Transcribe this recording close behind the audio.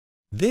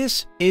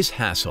This is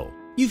Hassel.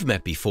 You've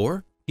met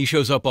before. He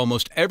shows up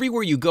almost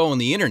everywhere you go on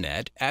the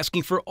internet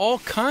asking for all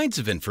kinds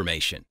of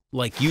information,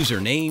 like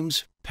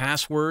usernames,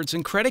 passwords,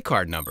 and credit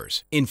card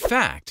numbers. In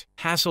fact,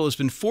 Hassel has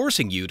been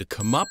forcing you to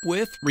come up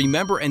with,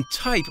 remember, and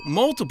type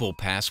multiple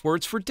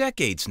passwords for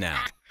decades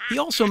now. He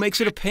also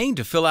makes it a pain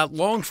to fill out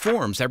long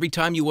forms every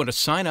time you want to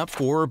sign up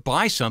for or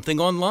buy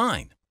something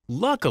online.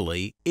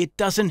 Luckily, it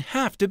doesn't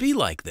have to be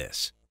like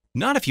this.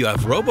 Not if you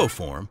have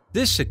RoboForm.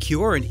 This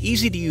secure and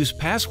easy-to-use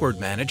password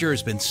manager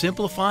has been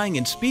simplifying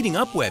and speeding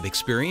up web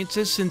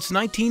experiences since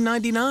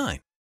 1999.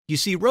 You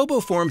see,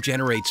 RoboForm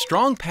generates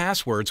strong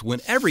passwords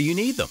whenever you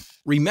need them,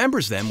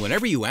 remembers them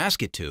whenever you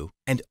ask it to,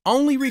 and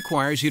only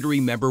requires you to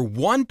remember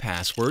one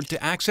password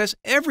to access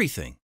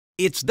everything.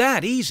 It's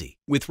that easy.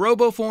 With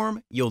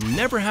RoboForm, you'll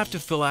never have to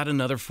fill out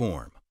another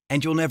form,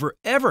 and you'll never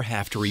ever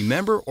have to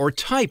remember or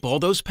type all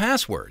those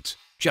passwords.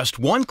 Just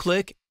one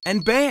click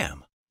and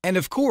bam! And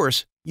of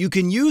course, you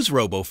can use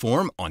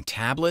RoboForm on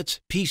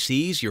tablets,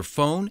 PCs, your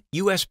phone,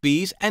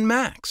 USBs, and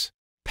Macs.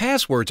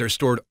 Passwords are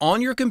stored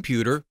on your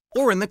computer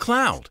or in the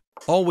cloud,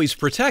 always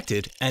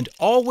protected and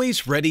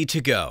always ready to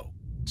go.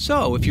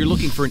 So if you're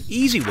looking for an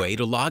easy way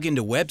to log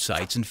into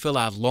websites and fill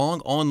out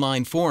long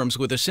online forms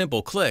with a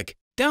simple click,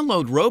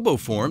 download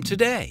RoboForm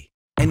today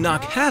and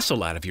knock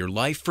hassle out of your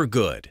life for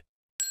good.